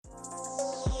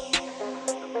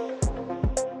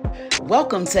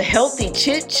Welcome to Healthy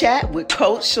Chit Chat with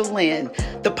Coach Shalyn,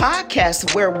 the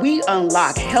podcast where we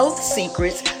unlock health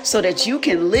secrets so that you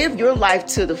can live your life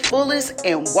to the fullest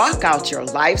and walk out your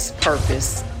life's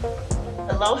purpose.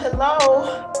 Hello.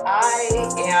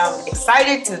 I am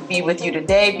excited to be with you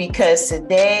today because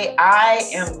today I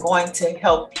am going to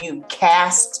help you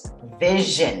cast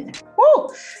vision. Woo,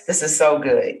 this is so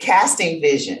good. Casting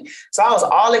vision. So I was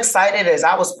all excited as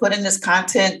I was putting this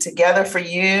content together for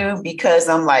you because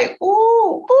I'm like,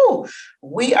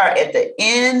 we are at the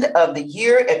end of the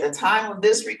year at the time of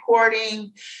this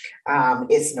recording.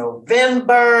 It's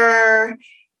November.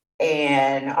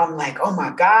 And I'm like, oh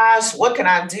my gosh, what can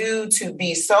I do to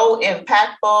be so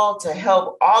impactful to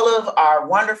help all of our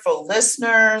wonderful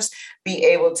listeners be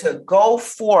able to go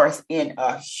forth in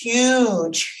a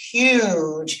huge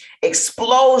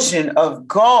explosion of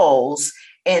goals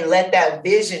and let that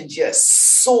vision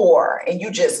just soar and you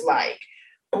just like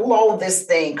blow this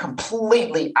thing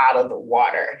completely out of the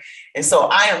water. And so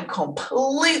I am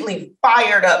completely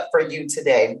fired up for you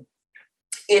today.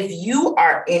 If you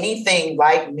are anything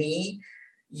like me,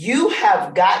 you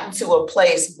have gotten to a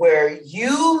place where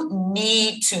you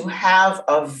need to have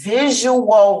a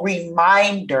visual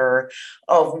reminder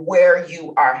of where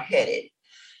you are headed.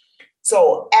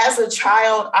 So as a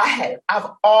child,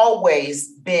 I've always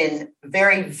been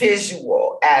very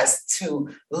visual as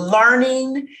to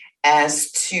learning, as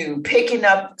to picking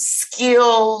up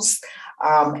skills,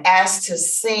 as to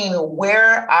seeing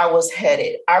where I was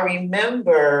headed. I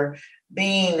remember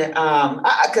being,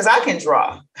 because I can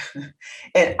draw,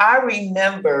 and I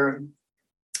remember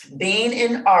being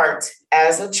in art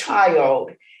as a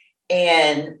child,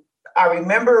 and I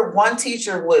remember one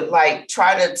teacher would like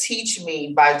try to teach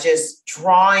me by just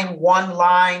drawing one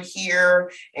line here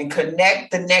and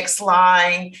connect the next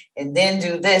line and then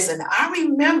do this. And I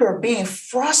remember being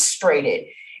frustrated.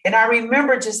 And I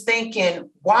remember just thinking,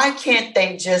 why can't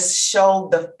they just show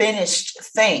the finished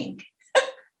thing?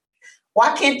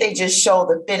 Why can't they just show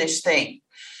the finished thing?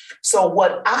 So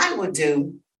what I would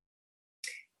do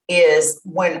is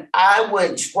when I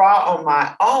would draw on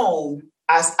my own,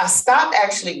 I stopped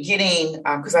actually getting,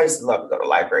 because I used to love to go to the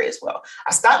library as well.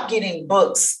 I stopped getting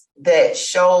books that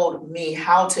showed me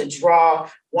how to draw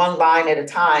one line at a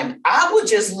time. I would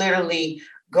just literally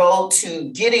go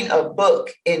to getting a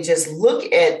book and just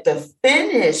look at the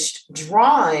finished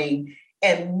drawing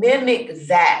and mimic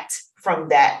that from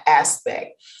that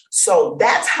aspect. So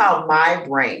that's how my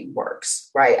brain works,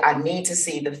 right? I need to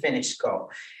see the finished goal.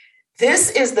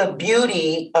 This is the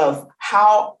beauty of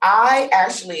how I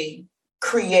actually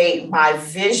create my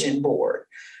vision board.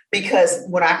 Because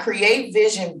when I create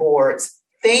vision boards,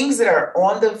 things that are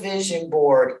on the vision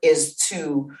board is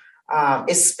to,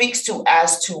 it speaks to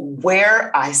as to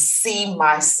where I see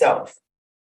myself.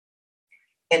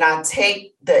 And I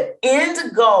take the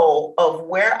end goal of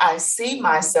where I see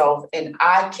myself, and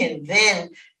I can then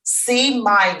see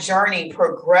my journey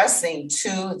progressing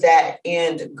to that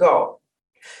end goal.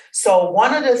 So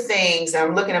one of the things,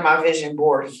 I'm looking at my vision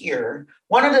board here,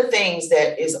 one of the things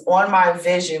that is on my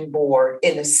vision board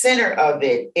in the center of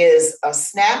it is a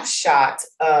snapshot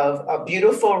of a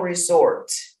beautiful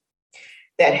resort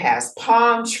that has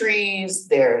palm trees,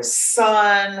 there's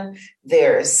sun,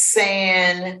 there's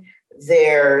sand,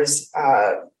 there's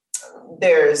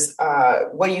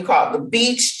what do you call it? The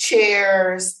beach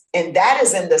chairs. And that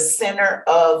is in the center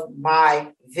of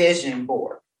my vision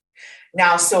board.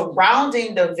 Now,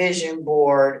 surrounding the vision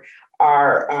board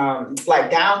are like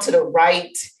down to the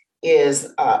right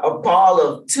is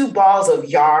two balls of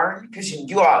yarn. Because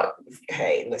you all,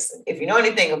 hey, listen, if you know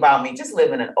anything about me, just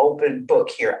live in an open book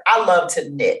here. I love to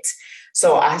knit.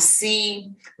 So I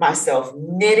see myself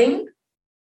knitting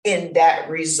in that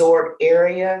resort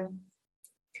area.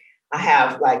 I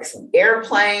have like some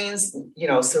airplanes,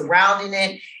 surrounding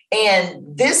it.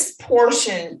 And this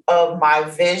portion of my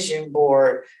vision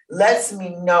board lets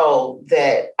me know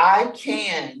that I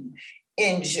can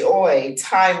enjoy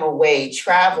time away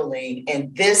traveling.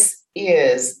 And this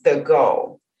is the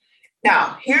goal.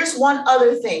 Now, here's one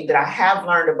other thing that I have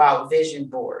learned about vision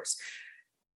boards.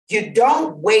 You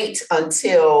don't wait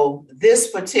until this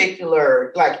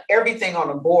particular, like everything on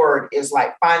the board is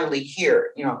like finally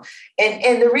here,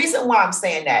 And the reason why I'm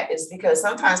saying that is because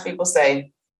sometimes people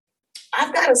say,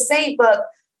 I've got to save up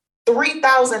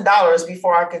 $3,000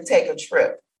 before I can take a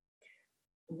trip.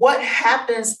 What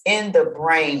happens in the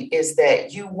brain is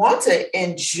that you want to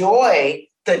enjoy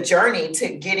the journey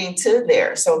to getting to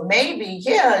there. So maybe,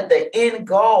 the end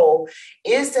goal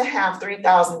is to have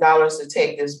 $3,000 to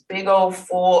take this big old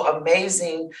full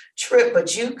amazing trip,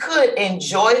 but you could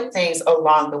enjoy things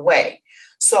along the way.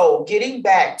 So getting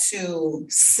back to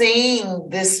seeing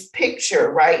this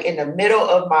picture right in the middle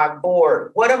of my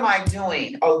board, what am I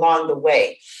doing along the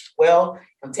way? Well,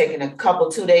 I'm taking a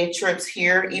couple 2-day trips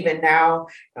here. Even now,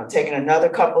 I'm taking another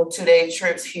couple 2-day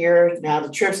trips here. Now the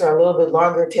trips are a little bit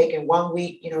longer, taking 1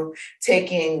 week,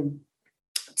 taking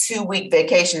 2-week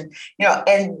vacation,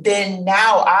 and then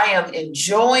now I am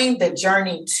enjoying the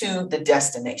journey to the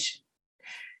destination.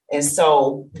 And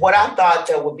so what I thought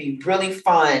that would be really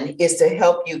fun is to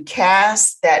help you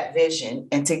cast that vision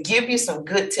and to give you some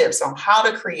good tips on how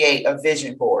to create a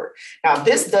vision board. Now,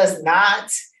 this does not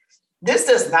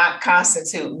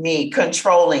constitute me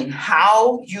controlling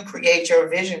how you create your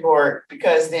vision board,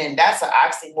 because then that's an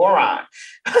oxymoron.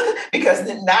 Because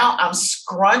then now I'm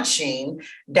scrunching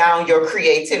down your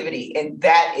creativity, and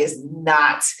that is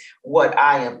not what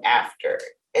I am after.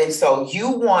 And so you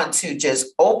want to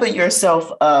just open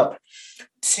yourself up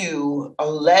to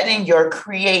letting your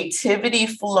creativity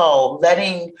flow,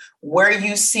 letting where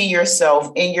you see yourself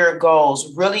in your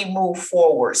goals really move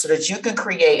forward so that you can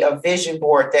create a vision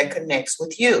board that connects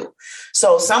with you.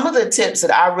 So some of the tips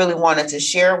that I really wanted to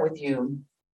share with you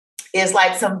is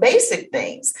like some basic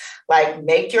things, like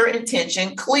make your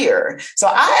intention clear. So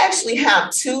I actually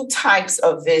have 2 types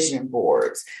of vision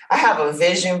boards. I have a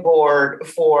vision board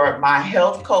for my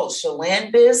health coach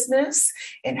Shalyn business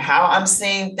and how I'm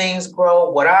seeing things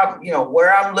grow, where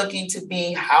I'm looking to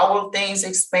be, how will things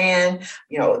expand,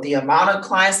 the amount of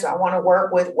clients that I want to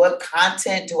work with, what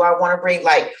content do I want to bring,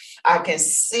 like I can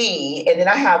see. And then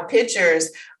I have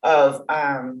pictures of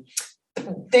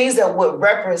things that would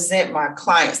represent my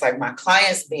clients, like my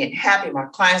clients being happy, my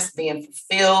clients being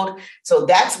fulfilled. So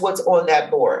that's what's on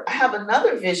that board. I have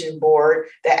another vision board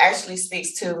that actually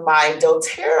speaks to my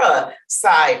doTERRA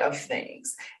side of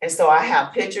things. And so I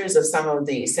have pictures of some of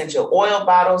the essential oil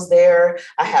bottles there.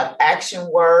 I have action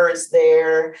words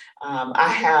there. I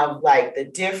have like the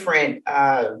different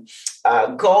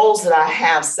goals that I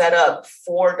have set up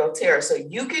for doTERRA. So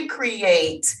you can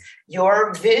create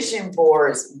your vision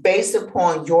boards based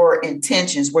upon your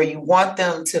intentions, where you want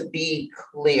them to be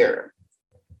clear.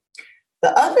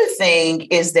 The other thing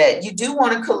is that you do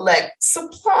want to collect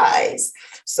supplies.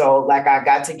 So like I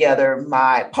got together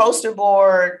my poster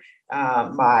board,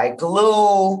 my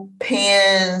glue,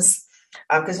 pens,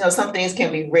 because some things can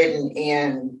be written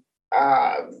in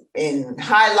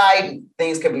highlight,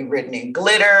 things can be written in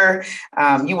glitter.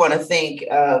 You want to think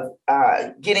of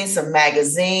getting some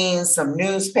magazines, some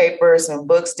newspapers, some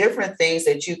books, different things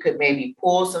that you could maybe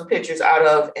pull some pictures out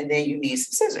of, and then you need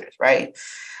some scissors, right?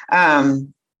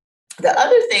 The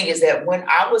other thing is that when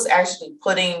I was actually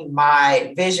putting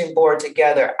my vision board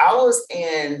together, I was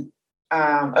in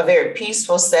a very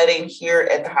peaceful setting here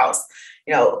at the house.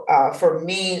 For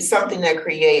me, something that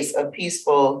creates a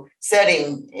peaceful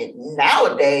setting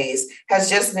nowadays has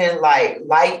just been like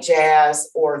light jazz,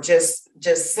 or just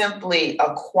simply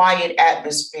a quiet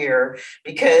atmosphere.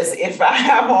 Because if I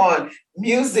have on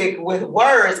music with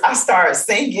words, I start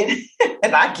singing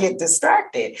and I get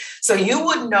distracted. So you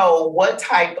would know what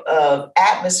type of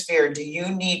atmosphere do you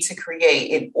need to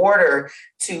create in order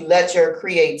to let your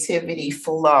creativity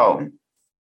flow.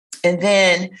 And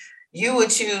then you would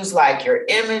choose like your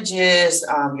images,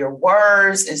 your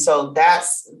words. And so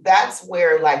that's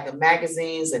where like the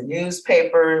magazines and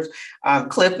newspapers,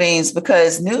 clippings,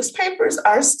 because newspapers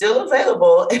are still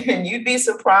available, and you'd be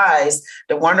surprised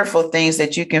the wonderful things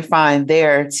that you can find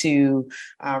there to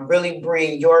really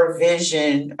bring your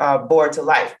vision board to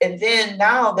life. And then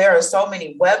now there are so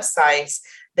many websites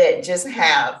that just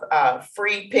have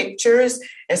free pictures.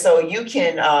 And so you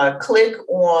can click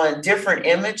on different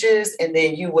images, and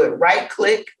then you would right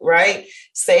click, right?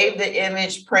 Save the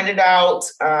image, print it out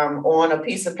on a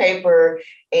piece of paper,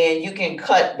 and you can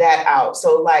cut that out.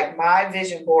 So like my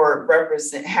vision board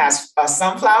has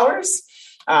sunflowers.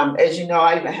 As you know,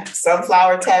 I even have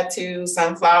sunflower tattoo.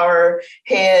 Sunflower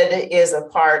head is a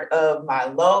part of my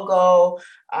logo.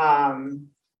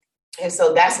 And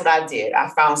so that's what I did. I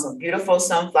found some beautiful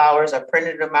sunflowers. I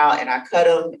printed them out and I cut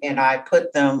them and I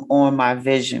put them on my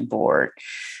vision board.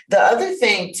 The other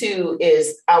thing too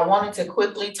is I wanted to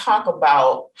quickly talk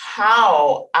about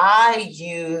how I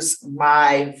use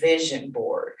my vision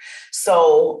board.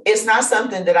 So it's not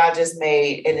something that I just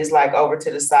made and it's like over to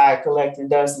the side collecting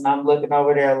dust, and I'm looking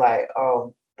over there like,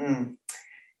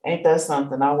 ain't that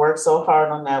something? I worked so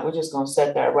hard on that. We're just going to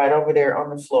set that right over there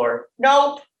on the floor.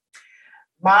 Nope.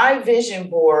 My vision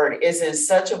board is in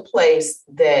such a place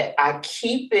that I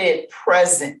keep it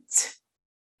present.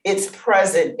 It's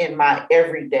present in my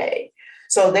everyday.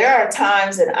 So there are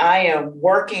times that I am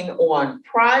working on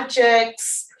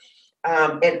projects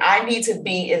And I need to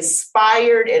be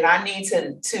inspired, and I need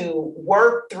to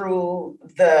work through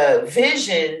the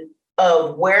vision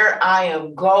of where I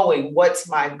am going, what's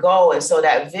my goal. And so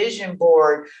that vision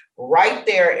board right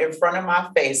there in front of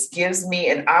my face gives me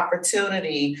an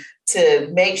opportunity to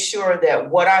make sure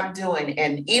that what I'm doing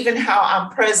and even how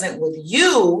I'm present with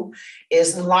you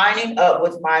is lining up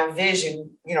with my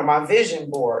vision, my vision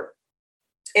board.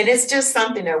 And it's just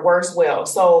something that works well.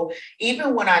 So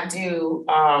even when I do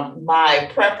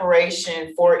my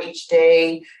preparation for each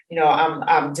day,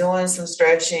 I'm doing some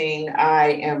stretching.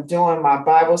 I am doing my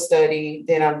Bible study.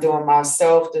 Then I'm doing my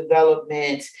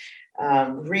self-development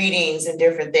readings and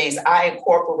different things. I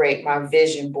incorporate my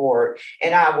vision board,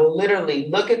 and I will literally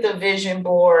look at the vision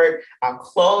board. I'll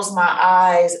close my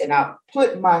eyes and I'll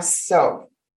put myself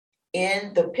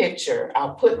in the picture.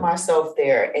 I'll put myself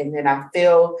there, and then I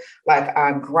feel like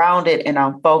I'm grounded and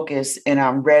I'm focused and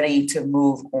I'm ready to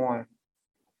move on.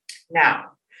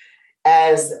 Now,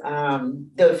 as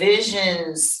the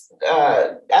visions,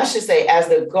 as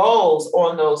the goals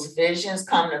on those visions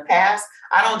come to pass,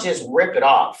 I don't just rip it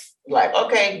off. Like,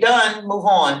 okay, done, move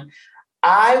on.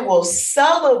 I will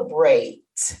celebrate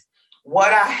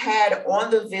what I had on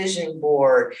the vision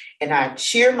board, and I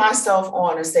cheer myself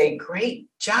on and say, great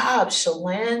job,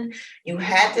 Shalyn. You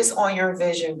had this on your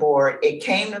vision board. It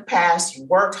came to pass. You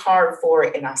worked hard for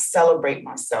it, and I celebrate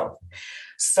myself.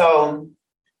 So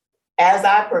as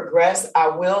I progress, I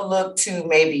will look to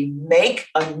maybe make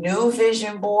a new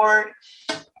vision board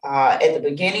at the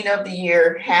beginning of the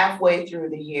year, halfway through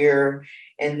the year,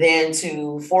 and then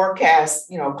to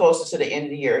forecast, closer to the end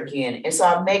of the year again. And so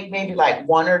I make maybe like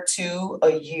one or two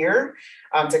a year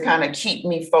to kind of keep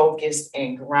me focused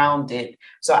and grounded,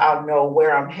 so I'll know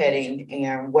where I'm heading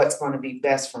and what's going to be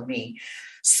best for me.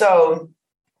 So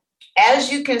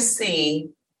as you can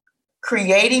see,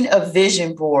 creating a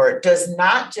vision board does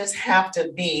not just have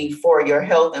to be for your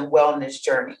health and wellness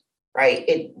journey.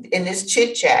 Right. In this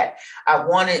chit chat, I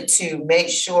wanted to make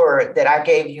sure that I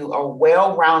gave you a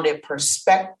well-rounded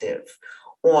perspective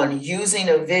on using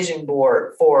a vision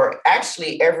board for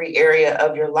actually every area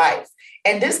of your life.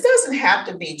 And this doesn't have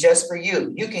to be just for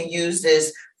you. You can use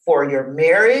this for your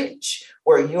marriage,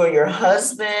 where you and your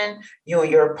husband, you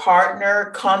and your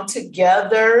partner come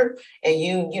together and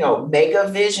you make a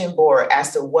vision board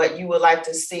as to what you would like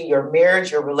to see your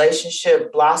marriage, your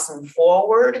relationship blossom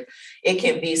forward. It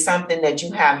can be something that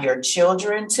you have your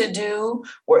children to do,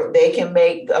 where they can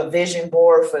make a vision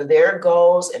board for their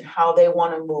goals and how they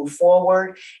want to move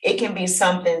forward. It can be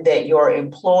something that your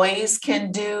employees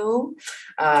can do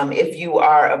if you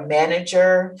are a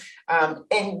manager.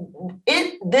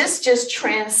 This just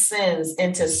transcends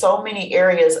into so many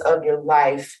areas of your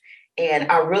life.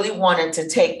 And I really wanted to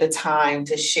take the time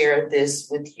to share this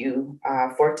with you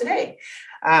for today.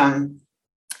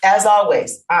 As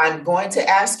always, I'm going to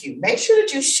ask you, make sure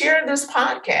that you share this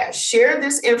podcast, share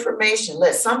this information,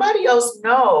 let somebody else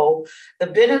know the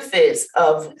benefits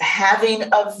of having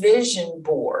a vision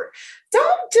board.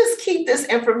 Don't just keep this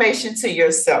information to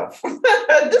yourself.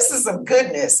 This is some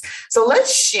goodness. So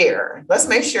let's share. Let's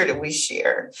make sure that we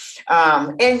share.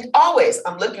 And always,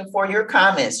 I'm looking for your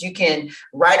comments. You can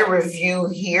write a review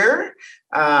here.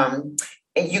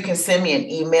 And you can send me an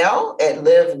email at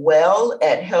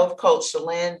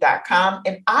livewell@healthcoachshalyn.com.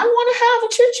 And I want to have a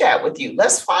chit chat with you.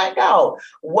 Let's find out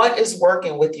what is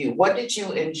working with you. What did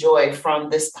you enjoy from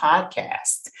this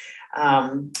podcast?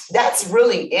 That's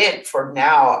really it for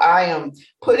now. I am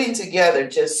putting together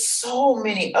just so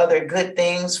many other good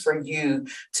things for you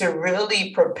to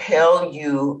really propel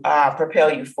you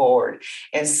forward.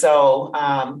 And so,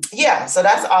 so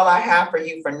that's all I have for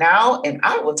you for now. And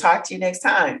I will talk to you next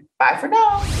time. Bye for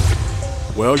now.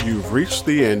 Well, you've reached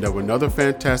the end of another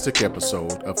fantastic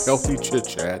episode of Healthy Chit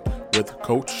Chat with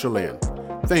Coach Shalyn.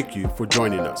 Thank you for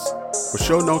joining us. For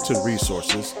show notes and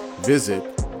resources, visit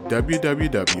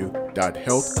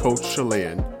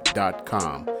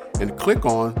www.healthcoachshalyn.com and click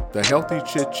on the Healthy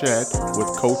Chit Chat with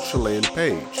Coach Shalyn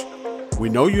page. We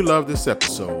know you love this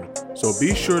episode, so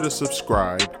be sure to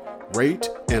subscribe, rate,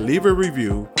 and leave a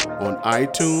review on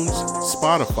iTunes,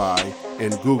 Spotify,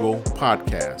 and Google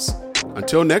Podcasts.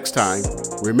 Until next time,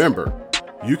 remember,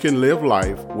 you can live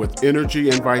life with energy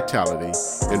and vitality,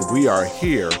 and we are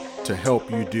here to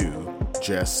help you do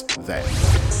just that.